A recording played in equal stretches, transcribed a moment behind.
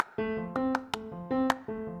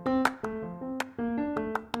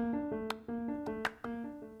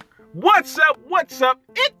What's up? What's up?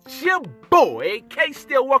 It's your boy, K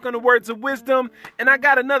Still walking the words of wisdom, and I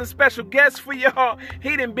got another special guest for y'all.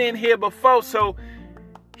 He done been here before, so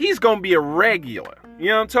he's gonna be a regular. You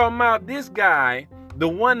know what I'm talking about? This guy, the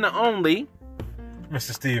one, the only,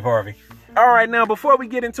 Mr. Steve Harvey. All right, now before we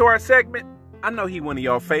get into our segment, I know he one of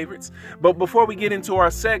y'all favorites, but before we get into our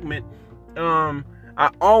segment, I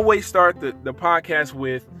always start the podcast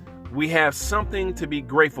with, we have something to be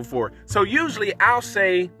grateful for. So usually I'll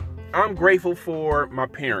say, I'm grateful for my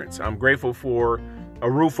parents. I'm grateful for a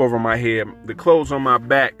roof over my head, the clothes on my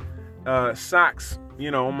back, socks,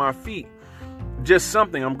 on my feet. Just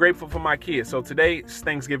something. I'm grateful for my kids. So today's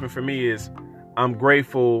Thanksgiving for me is, I'm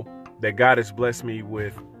grateful that God has blessed me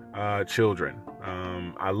with children.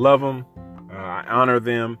 I love them. I honor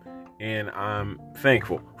them. And I'm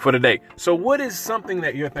thankful for the day. So what is something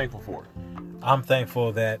that you're thankful for? I'm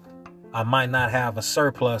thankful that I might not have a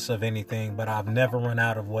surplus of anything, but I've never run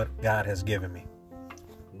out of what God has given me.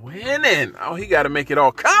 Winning. Oh, he got to make it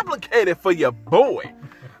all complicated for your boy.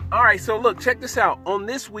 All right, so look, check this out. On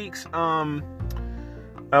this week's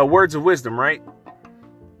Words of Wisdom, right?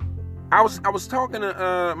 I was talking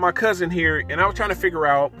to my cousin here, and I was trying to figure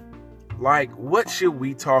out, what should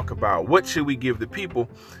we talk about? What should we give the people?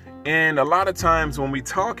 And a lot of times when we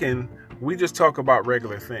talking, we just talk about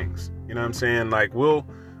regular things. You know what I'm saying?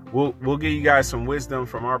 We'll give you guys some wisdom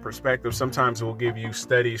from our perspective. Sometimes we'll give you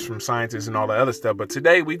studies from scientists and all the other stuff. But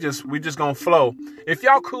today we just gonna flow. If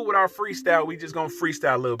y'all cool with our freestyle, we just gonna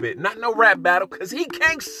freestyle a little bit. Not no rap battle, cause he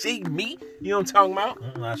can't see me. You know what I'm talking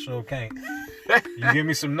about? I sure can't. You give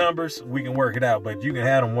me some numbers, we can work it out, but you can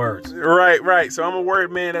have them words. Right. So I'm a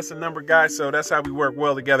word man. That's a number guy. So that's how we work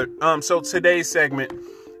well together. So today's segment,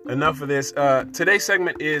 enough of this. Today's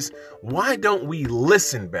segment is, why don't we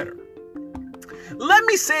listen better? Let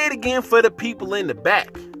me say it again for the people in the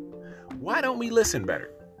back. Why don't we listen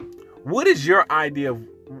better? What is your idea of,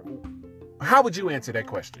 how would you answer that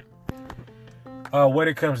question? What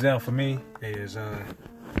it comes down for me is,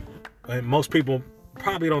 and most people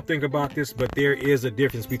probably don't think about this, but there is a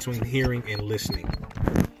difference between hearing and listening.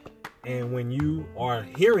 And when you are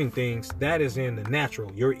hearing things, that is in the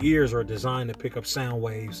natural. Your ears are designed to pick up sound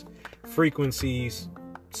waves, frequencies,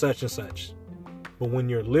 such and such. But when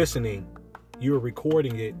you're listening, you're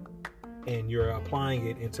recording it and you're applying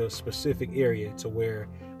it into a specific area to where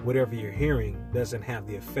whatever you're hearing doesn't have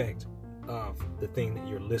the effect of the thing that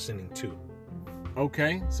you're listening to.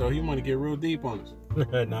 Okay, so you want to get real deep on us.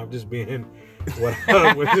 No, I'm just being what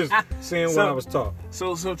I was just saying what I was taught.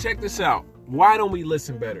 So check this out. Why don't we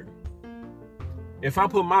listen better? If I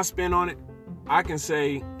put my spin on it, I can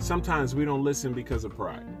say sometimes we don't listen because of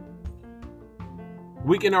pride.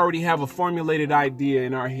 We can already have a formulated idea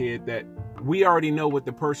in our head that we already know what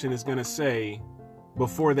the person is going to say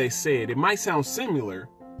before they say it. It might sound similar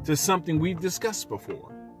to something we've discussed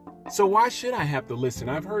before. So why should I have to listen?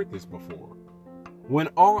 I've heard this before. When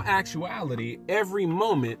all actuality, every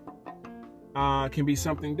moment can be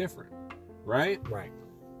something different, right? Right.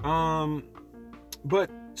 But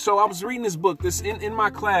so I was reading this book. This in my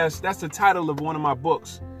class, that's the title of one of my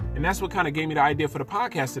books. And that's what kind of gave me the idea for the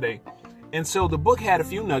podcast today. And so the book had a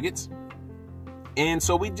few nuggets. And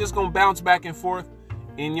so we just gonna bounce back and forth,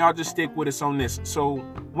 and y'all just stick with us on this. So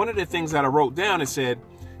one of the things that I wrote down, it said,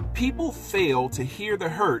 people fail to hear the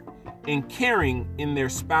hurt and caring in their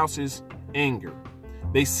spouse's anger.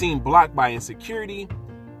 They seem blocked by insecurity,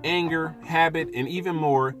 anger, habit, and even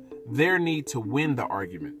more, their need to win the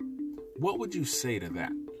argument. What would you say to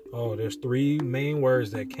that? Oh, there's three main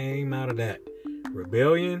words that came out of that.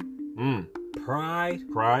 Rebellion, pride,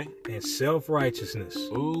 and self-righteousness.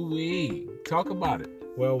 Ooh-wee. Talk about it.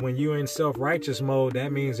 Well, when you're in self-righteous mode,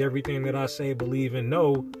 that means everything that I say, believe, and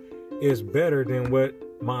know is better than what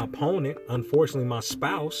my opponent, unfortunately my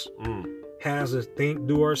spouse, has to think,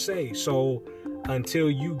 do, or say. So until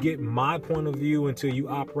you get my point of view, until you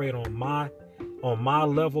operate on my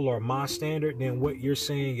level or my standard, then what you're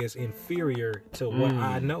saying is inferior to what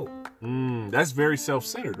I know. That's very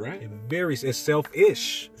self-centered, right? It's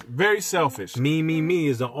selfish. Very selfish. Me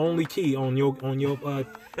is the only key on your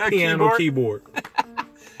piano keyboard.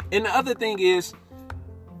 And the other thing is,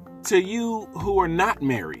 to you who are not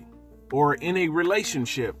married or in a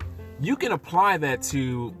relationship, you can apply that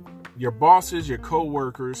to your bosses, your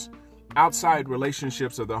co-workers, outside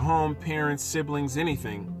relationships of the home, parents, siblings,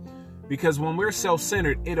 anything. Because when we're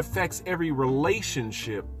self-centered, it affects every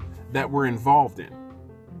relationship that we're involved in.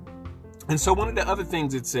 And so one of the other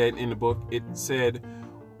things it said in the book, it said,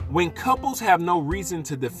 when couples have no reason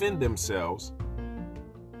to defend themselves,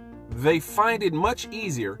 they find it much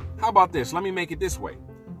easier. How about this? Let me make it this way.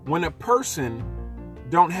 When a person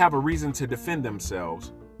don't have a reason to defend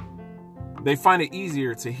themselves, they find it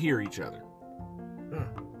easier to hear each other.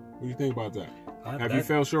 What do you think about that? Have you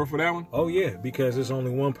fell short for that one? Oh, yeah, because there's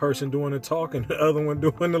only one person doing the talking, the other one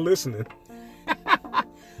doing the listening.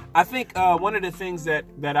 I think one of the things that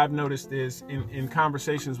I've noticed is in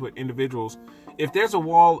conversations with individuals, if there's a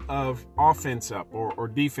wall of offense up or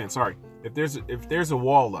defense, if there's a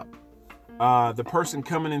wall up, the person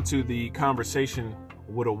coming into the conversation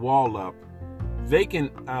with a wall up, they can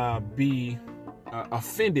be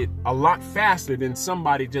offended a lot faster than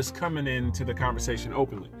somebody just coming into the conversation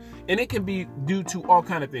openly. And it can be due to all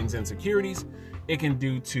kind of things, insecurities. It can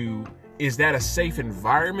due to, is that a safe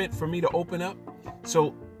environment for me to open up?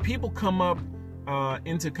 So people come up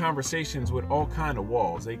into conversations with all kind of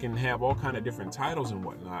walls. They can have all kind of different titles and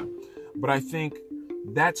whatnot. But I think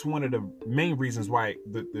that's one of the main reasons why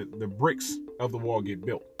the bricks of the wall get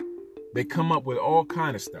built. They come up with all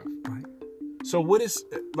kind of stuff. Right. So what is,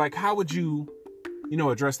 like, how would you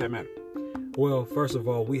address that matter? Well, first of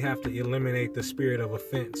all, we have to eliminate the spirit of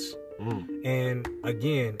offense. And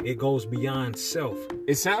again, it goes beyond self.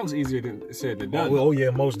 It sounds easier said than done. Oh yeah,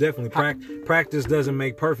 most definitely. Practice doesn't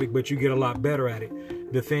make perfect, but you get a lot better at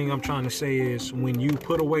it. The thing I'm trying to say is when you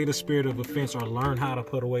put away the spirit of offense or learn how to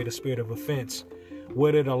put away the spirit of offense,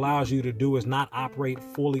 what it allows you to do is not operate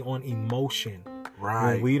fully on emotion.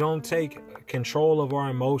 Right. When we don't take control of our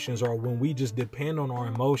emotions or when we just depend on our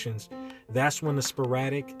emotions, that's when the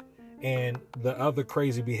sporadic and the other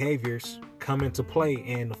crazy behaviors come into play.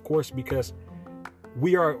 And of course, because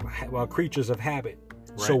we are creatures of habit.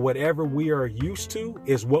 Right. So whatever we are used to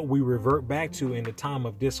is what we revert back to in the time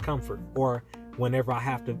of discomfort or whenever I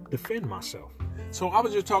have to defend myself. So I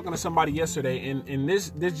was just talking to somebody yesterday, and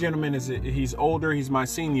this gentleman he's older, he's my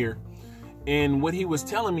senior. And what he was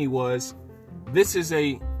telling me was, this is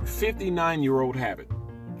a 59-year-old habit.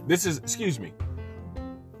 This is a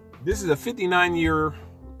 59-year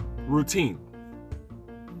routine.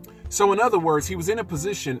 So in other words, he was in a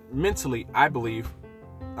position mentally, I believe,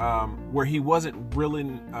 where he wasn't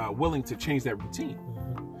willing to change that routine.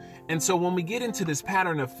 And so when we get into this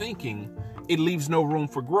pattern of thinking, it leaves no room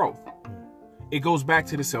for growth. It goes back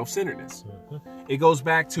to the self-centeredness. It goes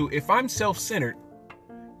back to, if I'm self-centered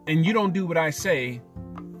and you don't do what I say,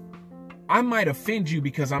 I might offend you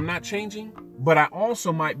because I'm not changing, but I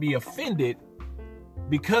also might be offended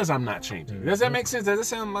because I'm not changing. Does that make sense? Does it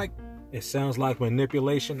sound like? It sounds like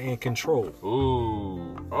manipulation and control.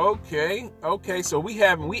 Ooh, okay. So we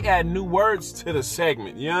add new words to the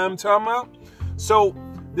segment. You know what I'm talking about? So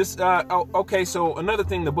this, so another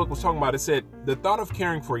thing the book was talking about, it said, the thought of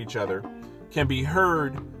caring for each other can be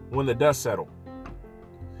heard when the dust settles.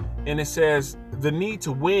 And it says, the need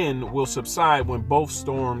to win will subside when both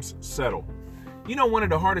storms settle. You know, one of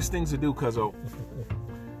the hardest things to do, Cuzzo,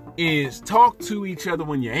 is talk to each other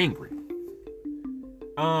when you're angry.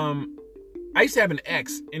 I used to have an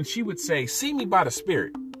ex, and she would say, see me by the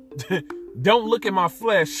Spirit. Don't look at my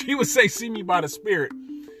flesh. She would say, see me by the Spirit.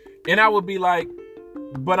 And I would be like,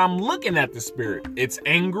 but I'm looking at the Spirit. It's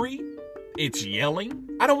angry. It's yelling.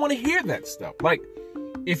 I don't want to hear that stuff. Like,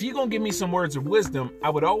 if you're going to give me some words of wisdom, I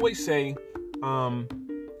would always say,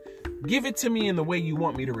 give it to me in the way you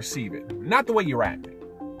want me to receive it, not the way you're acting.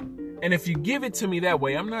 And if you give it to me that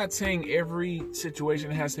way, I'm not saying every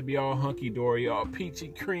situation has to be all hunky-dory, all peachy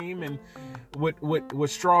cream and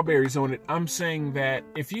with strawberries on it. I'm saying that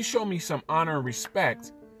if you show me some honor and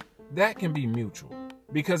respect, that can be mutual.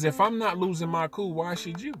 Because if I'm not losing my cool, why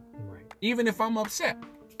should you? Right. Even if I'm upset.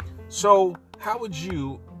 So how would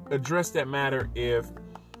you address that matter if,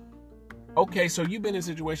 okay, so you've been in a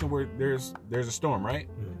situation where there's a storm, right?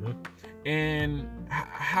 Mm-hmm. And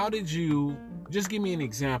how did you, just give me an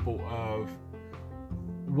example of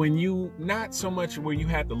when you, not so much where you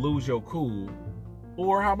had to lose your cool,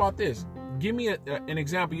 or how about this? Give me an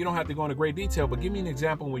example. You don't have to go into great detail, but give me an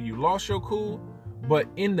example where you lost your cool, but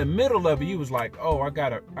in the middle of it, you was like, oh, I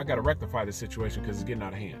gotta rectify this situation because it's getting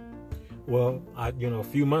out of hand. Well, a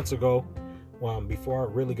few months ago, before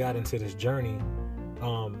I really got into this journey,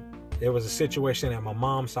 there was a situation at my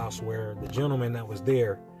mom's house where the gentleman that was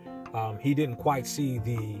there, he didn't quite see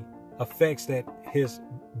the effects that his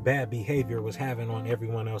bad behavior was having on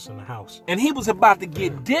everyone else in the house. And he was about to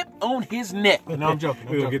get dipped on his neck. No, I'm joking.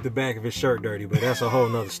 We'll get the back of his shirt dirty, but that's a whole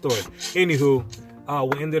nother story. Anywho,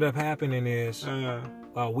 what ended up happening is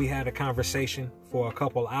we had a conversation for a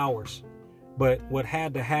couple hours. But what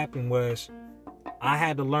had to happen was I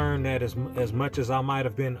had to learn that as much as I might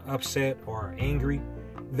have been upset or angry,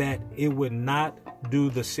 that it would not do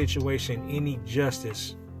the situation any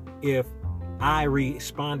justice if I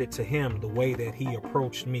responded to him the way that he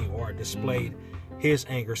approached me or displayed his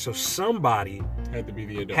anger. So somebody had to be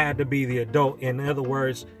the adult. Had to be the adult. In other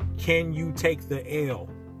words, can you take the L?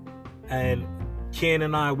 And Ken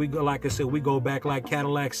and I, we go, like I said, we go back like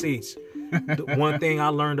Cadillac seats. The one thing I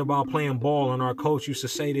learned about playing ball, and our coach used to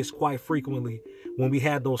say this quite frequently when we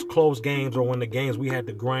had those close games or when the games we had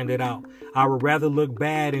to grind it out. I would rather look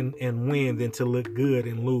bad and win than to look good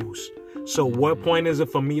and lose. So what point is it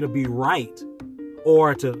for me to be right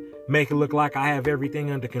or to make it look like I have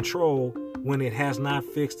everything under control when it has not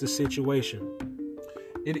fixed the situation?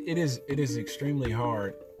 It is extremely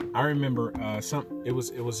hard. I remember it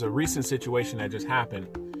was a recent situation that just happened,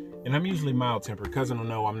 and I'm usually mild-tempered. Cousin will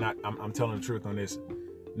know I'm telling the truth on this.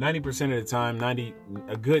 90% of the time,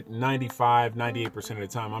 a good 95, 98% of the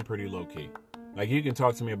time, I'm pretty low-key. Like, you can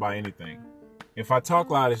talk to me about anything. If I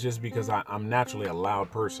talk loud, it's just because I'm naturally a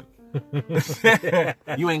loud person.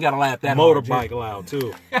 You ain't gotta laugh that hard. Motorbike loud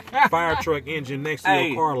too. Fire truck engine next to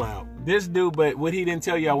your car loud. This dude, but what he didn't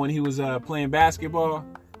tell y'all when he was playing basketball,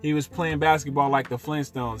 he was playing basketball like the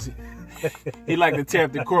Flintstones. He liked to tear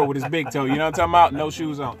up the court with his big toe. You know what I'm talking about? No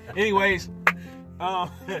shoes on. Anyways,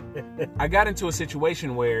 I got into a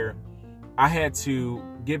situation where I had to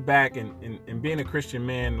get back and being a Christian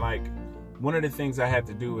man, like, one of the things I had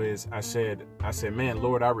to do is I said, man,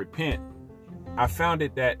 Lord, I repent. I found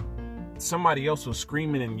it that somebody else was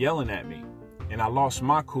screaming and yelling at me, and I lost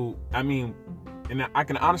my cool. I mean, and I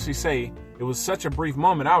can honestly say it was such a brief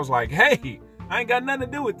moment. I was like, hey, I ain't got nothing to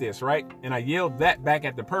do with this, right? And I yelled that back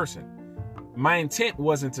at the person. My intent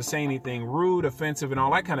wasn't to say anything rude, offensive, and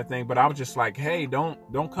all that kind of thing, but I was just like, hey, don't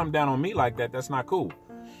come down on me like that. That's not cool.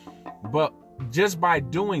 But just by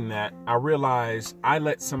doing that, I realized I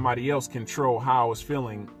let somebody else control how I was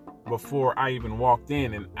feeling before I even walked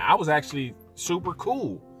in, and I was actually super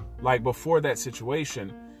cool, like, before that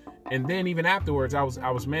situation. And then even afterwards, I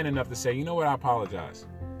was man enough to say, you know what, I apologize.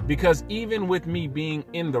 Because even with me being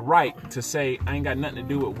in the right to say I ain't got nothing to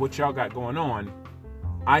do with what y'all got going on,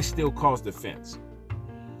 I still caused offense,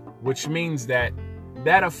 which means that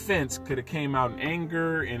offense could have came out in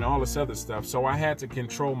anger and all this other stuff. So I had to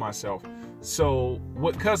control myself. So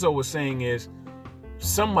what Cuzzo was saying is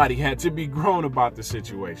somebody had to be grown about the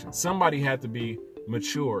situation. Somebody had to be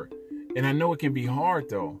mature. And I know it can be hard,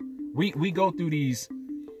 though. We go through these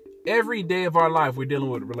every day of our life. We're dealing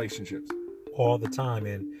with relationships all the time.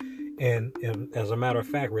 And as a matter of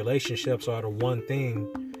fact, relationships are the one thing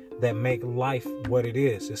that make life what it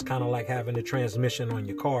is. It's kind of like having a transmission on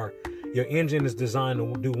your car. Your engine is designed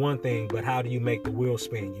to do one thing, but how do you make the wheels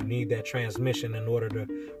spin? You need that transmission in order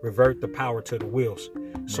to revert the power to the wheels.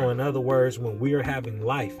 So in other words, when we are having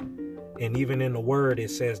life, and even in the word,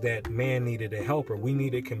 it says that man needed a helper. We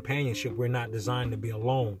needed companionship. We're not designed to be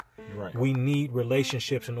alone. Right. We need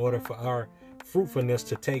relationships in order for our fruitfulness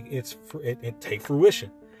to take take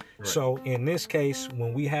fruition. Right. So in this case,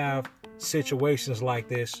 when we have situations like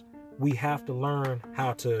this, we have to learn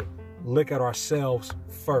how to look at ourselves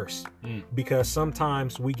first, because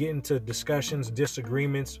sometimes we get into discussions,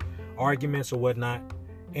 disagreements, arguments, or whatnot,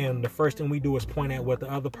 and the first thing we do is point at what the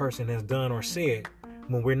other person has done or said,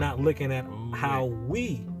 when we're not looking at how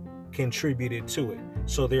we contributed to it.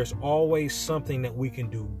 So there's always something that we can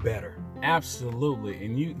do better. Absolutely.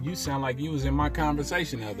 And you sound like you was in my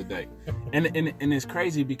conversation the other day. and it's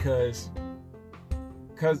crazy because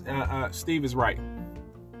Steve is right.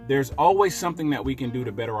 There's always something that we can do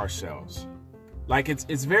to better ourselves. Like,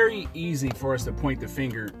 it's very easy for us to point the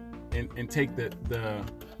finger and take the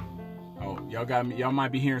y'all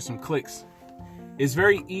might be hearing some clicks. It's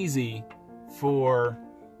very easy for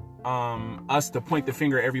us to point the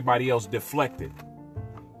finger at everybody else, deflected.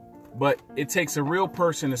 But it takes a real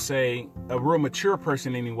person to say, a real mature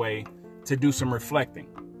person anyway, to do some reflecting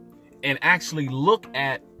and actually look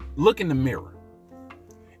in the mirror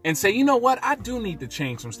and say, you know what, I do need to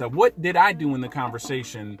change some stuff. What did I do in the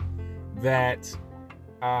conversation that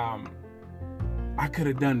I could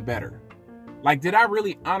have done better? Like, did I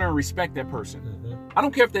really honor and respect that person? Mm-hmm. I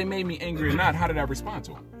don't care if they made me angry or not. How did I respond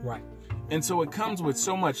to them? Right. And so it comes with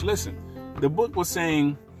so much. Listen, the book was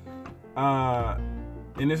saying,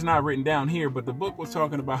 and it's not written down here, but the book was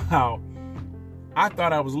talking about how I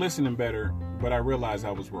thought I was listening better, but I realized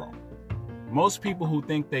I was wrong. Most people who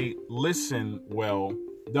think they listen well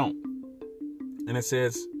don't. And it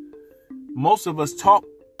says, most of us talk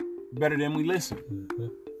better than we listen. Mm-hmm.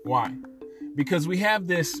 Why? Because we have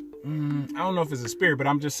this, I don't know if it's a spirit, but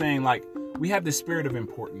I'm just saying, like, we have this spirit of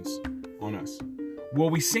importance on us. Well,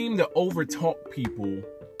 we seem to overtalk people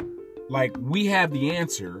like we have the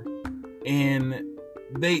answer and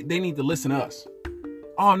they need to listen to us.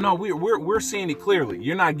 Oh no, we're seeing it clearly.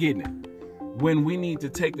 You're not getting it. When we need to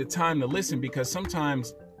take the time to listen, because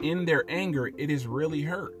sometimes in their anger, it is really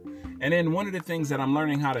hurt. And then one of the things that I'm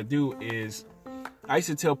learning how to do is I used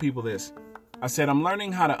to tell people this. I said, I'm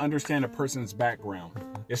learning how to understand a person's background.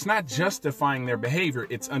 It's not justifying their behavior,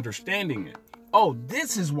 it's understanding it. Oh,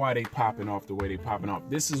 this is why they popping off the way they popping off.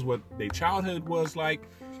 This is what their childhood was like.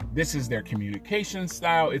 This is their communication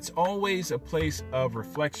style. It's always a place of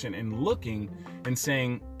reflection and looking and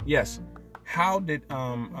saying, yes, how did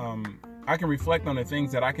I can reflect on the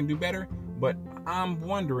things that I can do better, but I'm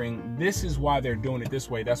wondering, this is why they're doing it this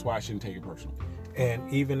way. That's why I shouldn't take it personally. And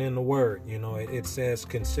even in the word, it says,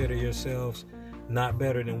 consider yourselves not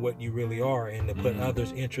better than what you really are, and to put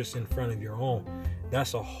others' interests in front of your own.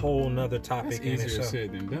 That's a whole nother topic. That's easier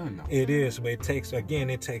said than done, though. It is, but it takes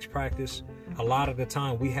practice. A lot of the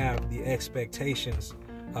time we have the expectations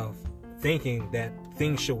of thinking that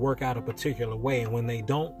things should work out a particular way, and when they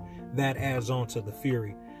don't, that adds on to the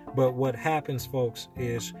fury. But what happens, folks,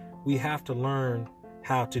 is we have to learn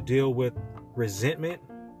how to deal with resentment.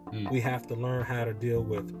 We have to learn how to deal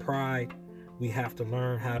with pride. We have to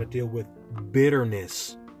learn how to deal with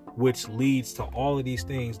bitterness, which leads to all of these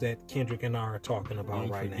things that Kendrick and I are talking about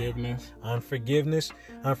right now. Unforgiveness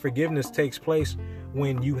takes place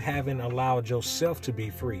when you haven't allowed yourself to be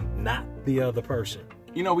free, not the other person.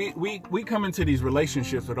 We come into these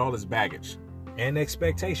relationships with all this baggage. And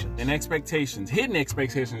expectations. Hidden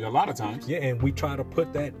expectations a lot of times. Yeah, and we try to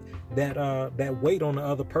put that weight on the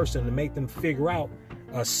other person to make them figure out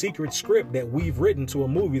a secret script that we've written to a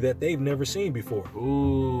movie that they've never seen before.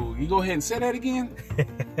 Ooh, you go ahead and say that again?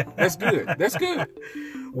 That's good. That's good.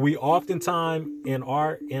 We oftentimes in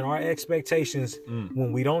our expectations,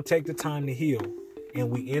 when we don't take the time to heal and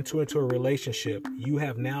we enter into a relationship, you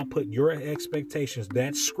have now put your expectations,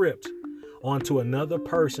 that script, onto another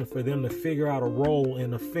person for them to figure out a role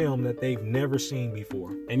in a film that they've never seen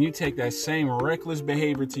before. And you take that same reckless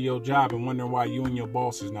behavior to your job and wondering why you and your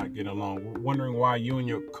boss is not getting along, wondering why you and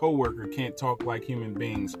your coworker can't talk like human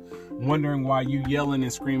beings, wondering why you yelling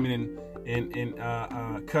and screaming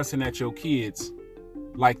and cussing at your kids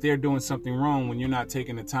like they're doing something wrong when you're not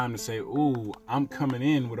taking the time to say, ooh, I'm coming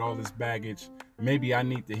in with all this baggage. Maybe I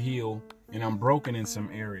need to heal. And I'm broken in some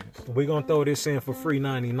areas. We're going to throw this in for free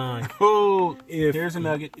 99. Oh, here's a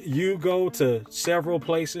nugget. You go to several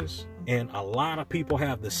places and a lot of people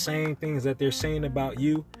have the same things that they're saying about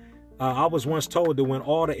you. I was once told that when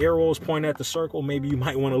all the arrows point at the circle, maybe you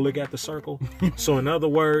might want to look at the circle. So in other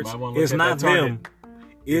words, it's not them,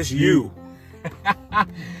 it's you.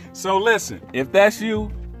 So listen, if that's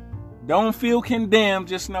you, don't feel condemned.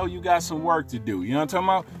 Just know you got some work to do. You know what I'm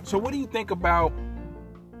talking about? So what do you think about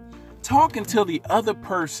talk until the other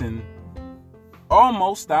person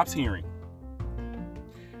almost stops hearing?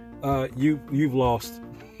 You've lost.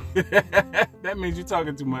 That means you're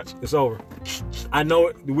talking too much. It's over. I know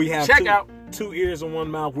it. We have two ears and one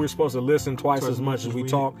mouth. We're supposed to listen twice as much as we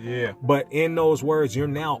talk. Yeah. But in those words, you're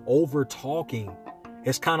now over talking.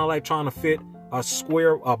 It's kind of like trying to fit a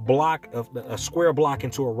square block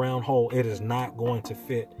into a round hole. It is not going to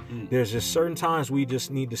fit. There's just certain times we just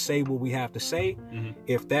need to say what we have to say.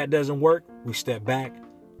 If that doesn't work, we step back,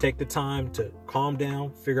 take the time to calm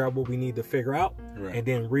down, figure out what we need to figure out, and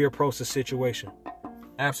then reapproach the situation.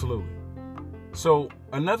 Absolutely. So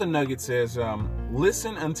another nugget says,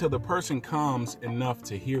 listen until the person calms enough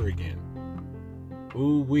to hear again.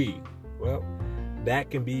 Ooh-wee. Well,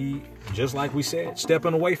 that can be, just like we said,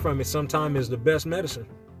 stepping away from it sometimes is the best medicine.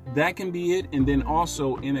 That can be it. And then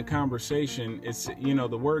also in a conversation, it's,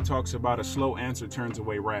 the word talks about a slow answer turns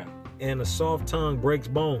away wrath. And a soft tongue breaks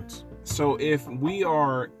bones. So if we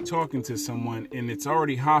are talking to someone and it's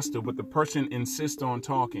already hostile, but the person insists on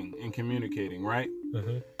talking and communicating, right?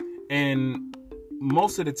 And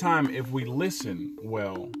most of the time, if we listen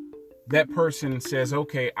well, that person says,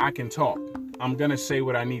 okay, I can talk. I'm going to say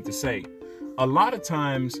what I need to say. A lot of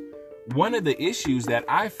times, one of the issues that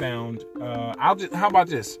I found, how about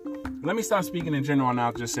this? Let me stop speaking in general and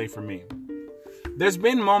I'll just say for me. There's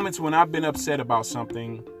been moments when I've been upset about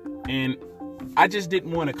something and I just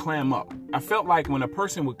didn't want to clam up. I felt like when a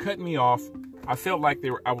person would cut me off, I felt like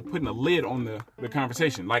I was putting a lid on the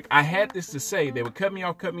conversation. Like I had this to say, they would cut me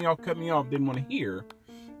off, didn't want to hear.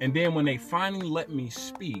 And then when they finally let me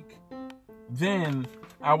speak, then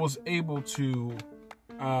I was able to,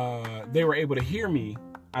 they were able to hear me,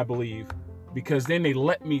 I believe, because then they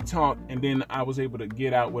let me talk and then I was able to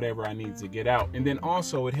get out whatever I needed to get out. And then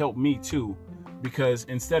also it helped me too, because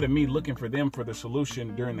instead of me looking for them for the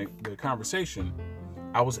solution during the conversation,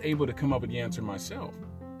 I was able to come up with the answer myself.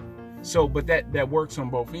 So, but that works on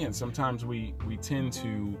both ends. Sometimes we tend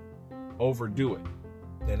to overdo it.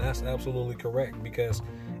 And that's absolutely correct, because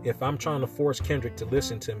if I'm trying to force Kendrick to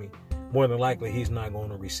listen to me, more than likely he's not going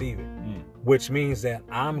to receive it, which means that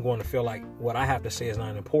I'm going to feel like what I have to say is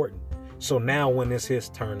not important. So now when it's his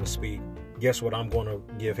turn to speak, guess what? I'm going to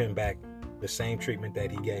give him back the same treatment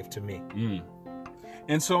that he gave to me.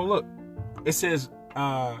 And so look, it says,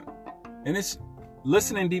 and it's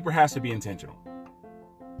listening deeper has to be intentional.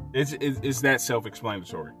 It's that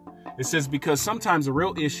self-explanatory. It says, because sometimes the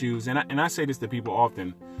real issues, and I say this to people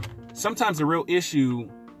often, sometimes the real issue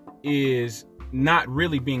is not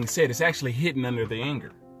really being said. It's actually hidden under the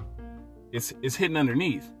anger. It's hidden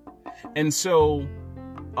underneath. And so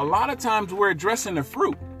a lot of times we're addressing the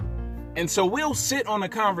fruit. And so we'll sit on a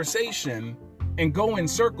conversation and go in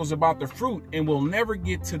circles about the fruit, and we'll never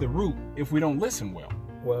get to the root if we don't listen well.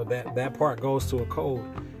 Well, that part goes to a code.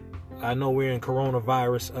 I know we're in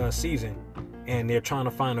coronavirus season, and they're trying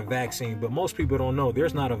to find a vaccine, but most people don't know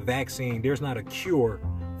there's not a vaccine, there's not a cure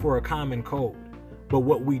for a common cold. But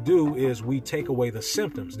what we do is we take away the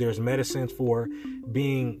symptoms. There's medicines for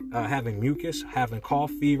having mucus, having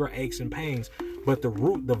cough, fever, aches, and pains, but the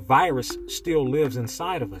root, the virus, still lives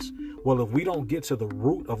inside of us. Well, if we don't get to the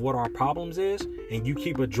root of what our problems is, and you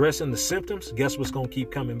keep addressing the symptoms, guess what's going to keep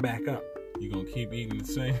coming back up? You're going to keep eating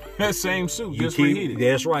the same soup, just reheated.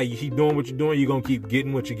 That's right. You keep doing what you're doing, you're going to keep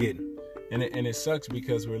getting what you're getting. And it sucks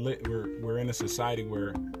because we're in a society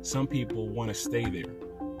where some people want to stay there.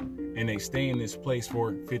 And they stay in this place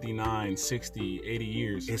for 59, 60, 80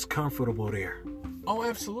 years. It's comfortable there. Oh,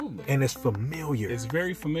 absolutely. And it's familiar. It's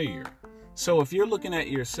very familiar. So if you're looking at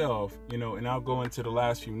yourself, and I'll go into the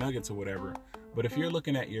last few nuggets or whatever, but if you're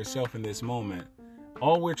looking at yourself in this moment,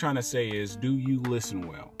 all we're trying to say is, do you listen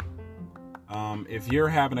well? If you're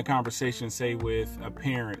having a conversation, say with a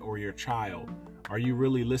parent or your child, are you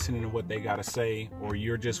really listening to what they got to say, or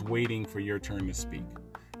you're just waiting for your turn to speak?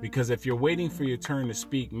 Because if you're waiting for your turn to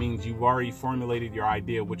speak, means you've already formulated your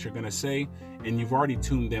idea of what you're going to say, and you've already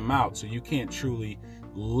tuned them out, so you can't truly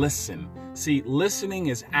listen. See, listening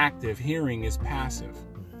is active, hearing is passive.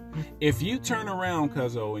 If you turn around,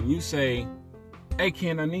 cuzzo, and you say, hey,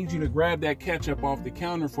 Ken, I need you to grab that ketchup off the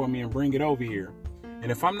counter for me and bring it over here.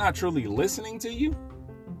 And if I'm not truly listening to you,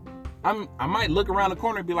 I might look around the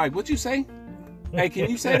corner and be like, what you say? Hey, can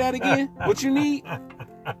you say that again? What you need?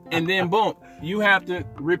 And then boom, you have to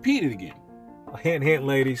repeat it again. Hint, hint,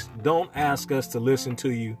 ladies, don't ask us to listen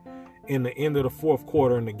to you in the end of the fourth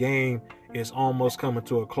quarter and the game is almost coming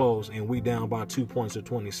to a close and we down by 2 points or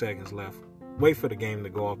 20 seconds left. Wait for the game to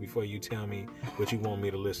go off before you tell me what you want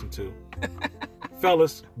me to listen to.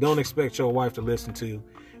 Fellas, don't expect your wife to listen to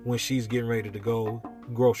when she's getting ready to go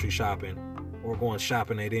grocery shopping or going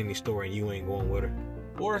shopping at any store and you ain't going with her.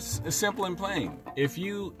 Or it's simple and plain. If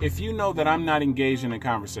you know that I'm not engaged in a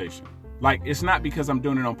conversation, like it's not because I'm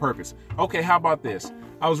doing it on purpose. Okay, how about this?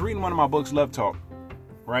 I was reading one of my books, Love Talk,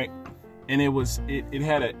 right? And it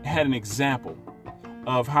had an example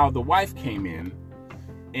of how the wife came in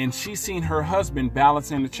and she seen her husband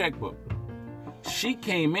balancing the checkbook. She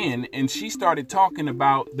came in and she started talking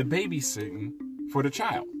about the babysitting for their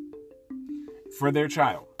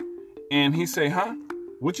child. And he say, huh?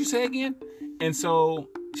 What'd you say again? And so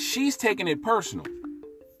she's taking it personal.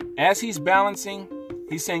 As he's balancing,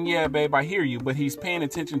 he's saying, yeah, babe, I hear you. But he's paying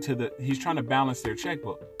attention he's trying to balance their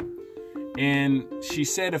checkbook. And she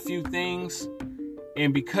said a few things.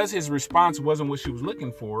 And because his response wasn't what she was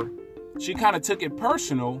looking for, she kind of took it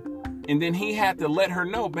personal. And then he had to let her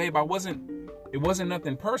know, babe, it wasn't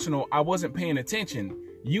nothing personal. I wasn't paying attention.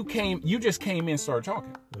 You just came in and started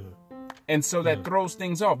talking. And so that throws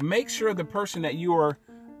things off. Make sure the person that you are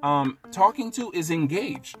talking to is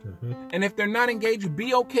engaged. And if they're not engaged,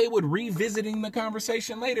 be okay with revisiting the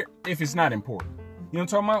conversation later if it's not important. You know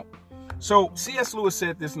what I'm talking about? So C.S. Lewis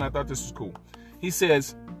said this, and I thought this was cool. He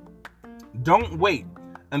says, don't wait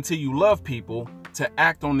until you love people to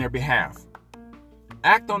act on their behalf.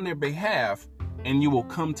 Act on their behalf, and you will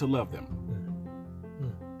come to love them.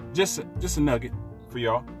 Just a nugget for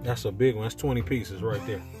y'all. That's a big one. That's 20 pieces right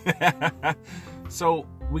there. So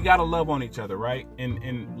we got to love on each other, right?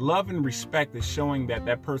 And love and respect is showing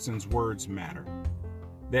that person's words matter.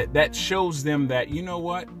 That shows them that, you know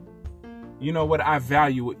what, I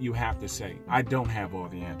value what you have to say. I don't have all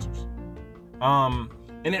the answers.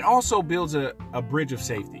 And it also builds a bridge of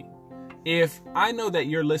safety. If I know that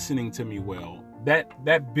you're listening to me well,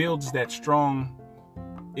 that builds that strong,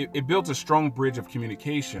 it builds a strong bridge of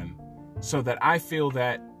communication so that I feel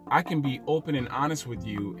that I can be open and honest with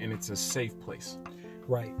you and it's a safe place.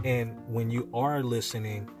 Right. And when you are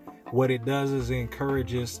listening, what it does is it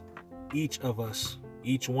encourages each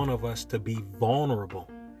one of us to be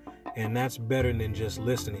vulnerable. And that's better than just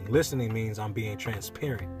listening. Listening means I'm being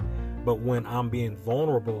transparent. But when I'm being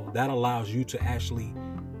vulnerable, that allows you to actually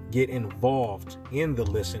get involved in the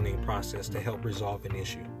listening process to help resolve an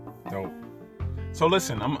issue. Dope. So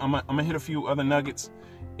listen, I'm gonna hit a few other nuggets.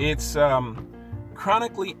 It's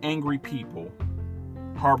chronically angry people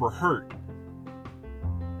harbor hurt.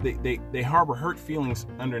 They harbor hurt feelings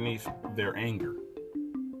underneath their anger.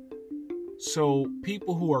 So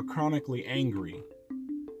people who are chronically angry,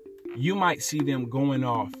 you might see them going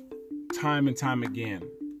off time and time again.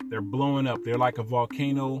 They're blowing up. They're like a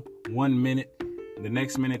volcano 1 minute. The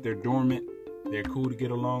next minute they're dormant. They're cool to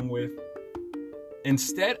get along with.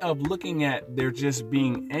 Instead of looking at they're just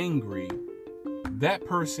being angry, that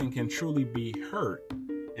person can truly be hurt.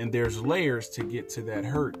 And there's layers to get to that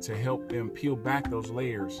hurt to help them peel back those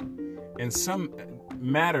layers. And some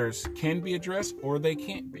matters can be addressed or they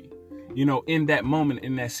can't be, in that moment,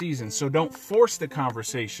 in that season. So don't force the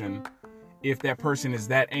conversation if that person is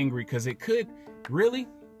that angry, because it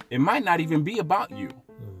might not even be about you.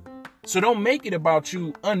 So don't make it about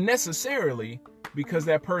you unnecessarily because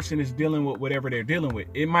that person is dealing with whatever they're dealing with.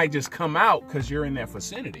 It might just come out because you're in that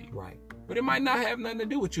vicinity. Right. But it might not have nothing to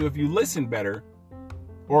do with you if you listen better.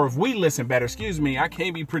 Or if we listen better, I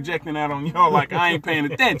can't be projecting out on y'all like I ain't paying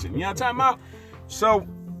attention. You know what I'm talking about? So,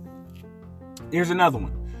 here's another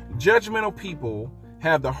one. Judgmental people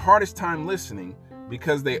have the hardest time listening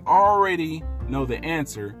because they already know the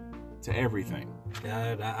answer to everything.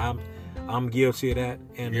 I'm guilty of that.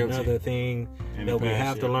 And another thing that we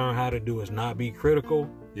have to learn how to do is not be critical.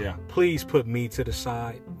 Yeah. Please put me to the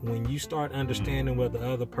side. When you start understanding what the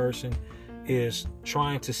other person is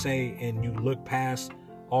trying to say and you look past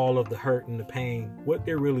all of the hurt and the pain, what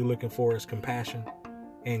they're really looking for is compassion.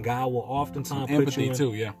 And God will oftentimes put you in,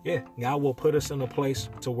 too, yeah. Yeah, God will put us in a place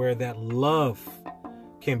to where that love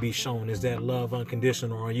can be shown. Is that love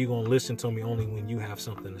unconditional, or are you going to listen to me only when you have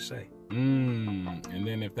something to say? And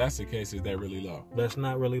then if that's the case, is that really love? That's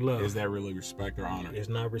not really love. Is that really respect or honor? It's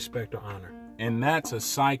not respect or honor. And that's a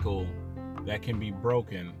cycle that can be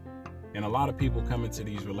broken. And a lot of people come into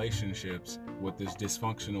these relationships with this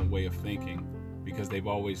dysfunctional way of thinking because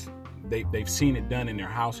they've seen it done in their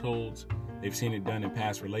households. They've seen it done in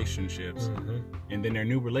past relationships. Mm-hmm. And then their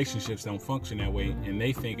new relationships don't function that way. And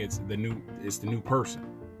they think it's the new person.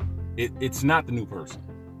 It's not the new person.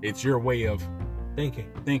 It's your way of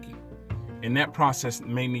thinking. And that process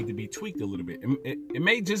may need to be tweaked a little bit. It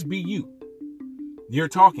may just be your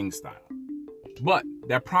talking style. But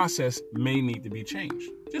that process may need to be changed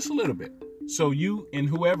just a little bit. So you and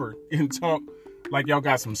whoever can talk like y'all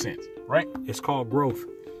got some sense, right? It's called growth.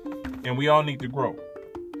 And we all need to grow.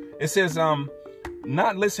 It says,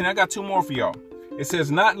 not listening. I got two more for y'all. It says,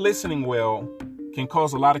 not listening well can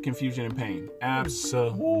cause a lot of confusion and pain.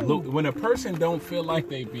 Absolutely. When a person don't feel like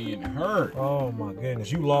they being heard. Oh my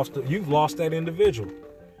goodness. You've lost that individual.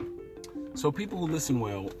 So people who listen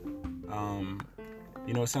well,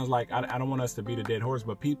 it sounds like, I don't want us to beat a dead horse,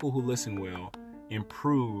 but people who listen well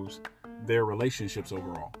improves their relationships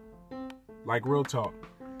overall. Like real talk.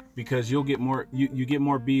 Because you'll get more, you get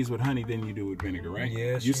more bees with honey than you do with vinegar, right?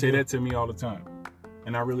 Yes. You say that to me all the time.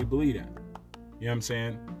 And I really believe that. You know what I'm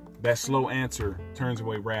saying? That slow answer turns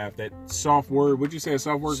away wrath. That soft word, what'd you say?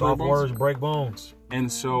 Soft words break bones.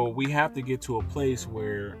 And so we have to get to a place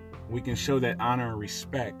where we can show that honor and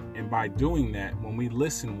respect. And by doing that, when we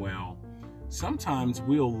listen well, sometimes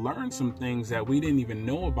we'll learn some things that we didn't even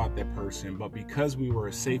know about that person, but because we were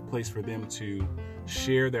a safe place for them to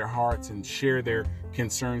share their hearts and share their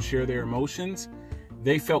concerns, share their emotions,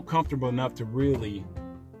 they felt comfortable enough to really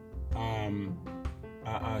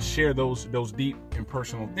share those deep and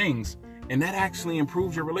personal things, and that actually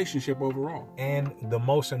improves your relationship overall. And the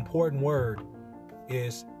most important word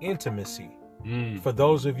is intimacy. For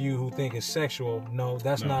those of you who think it's sexual, no,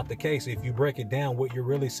 that's not the case. If you break it down, what you're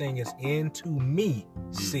really saying is into me.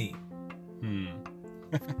 See.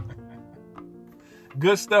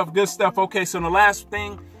 Good stuff. Okay, so the last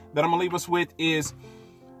thing that I'm gonna leave us with is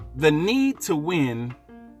the need to win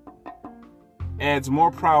adds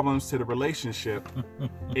more problems to the relationship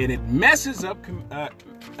and it messes up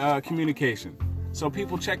communication. So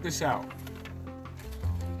people, check this out.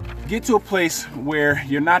 Get to a place where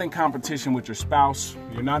you're not in competition with your spouse,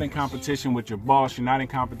 you're not in competition with your boss, you're not in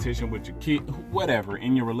competition with your kid, whatever,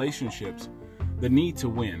 in your relationships. The need to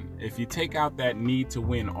win. If you take out that need to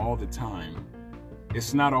win all the time,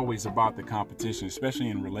 it's not always about the competition, especially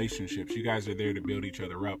in relationships. You guys are there to build each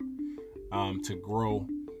other up, to grow,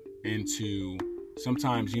 and to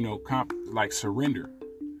sometimes, like surrender,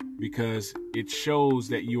 because it shows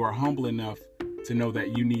that you are humble enough to know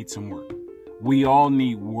that you need some work. We all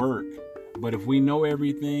need work, but if we know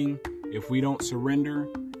everything, if we don't surrender,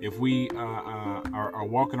 if we are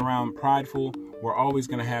walking around prideful, we're always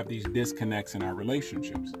going to have these disconnects in our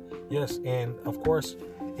relationships. Yes, and of course,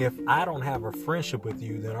 If I don't have a friendship with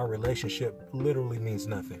you, then our relationship literally means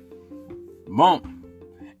nothing. Boom.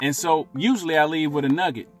 And so usually I leave with a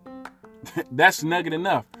nugget. That's nugget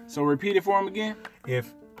enough. So repeat it for him again.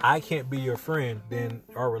 If I can't be your friend, then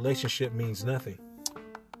our relationship means nothing.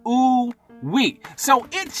 Ooh wee. So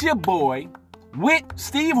it's your boy with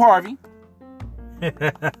Steve Harvey.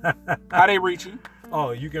 How they reach you? Oh,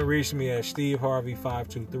 you can reach me at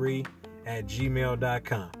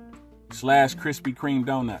steveharvey523@gmail.com. / Krispy Kreme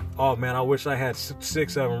donut. Oh man, I wish I had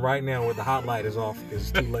 6 of them right now where the hot light is off.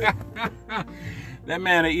 It's too late. That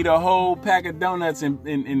man will eat a whole pack of donuts and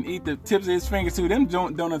eat the tips of his fingers too. Them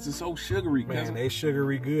donuts are so sugary. Man, they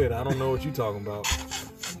sugary good. I don't know what you're talking about.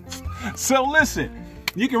 So listen,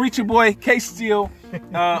 you can reach your boy K Steele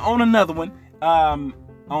on another one on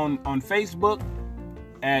Facebook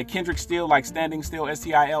at Kendrick Steele, like standing still,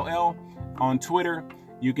 Still. On Twitter,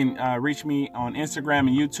 you can reach me on Instagram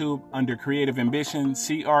and YouTube under Creative Ambition,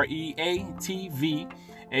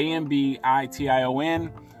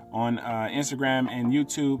 CreativAmbition on Instagram and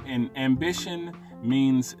YouTube. And ambition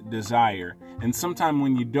means desire. And sometimes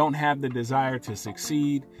when you don't have the desire to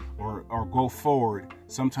succeed or go forward,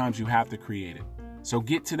 sometimes you have to create it. So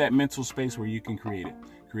get to that mental space where you can create it.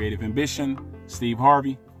 Creative Ambition, Steve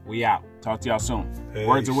Harvey, we out. Talk to y'all soon. Peace.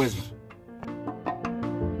 Words of wisdom.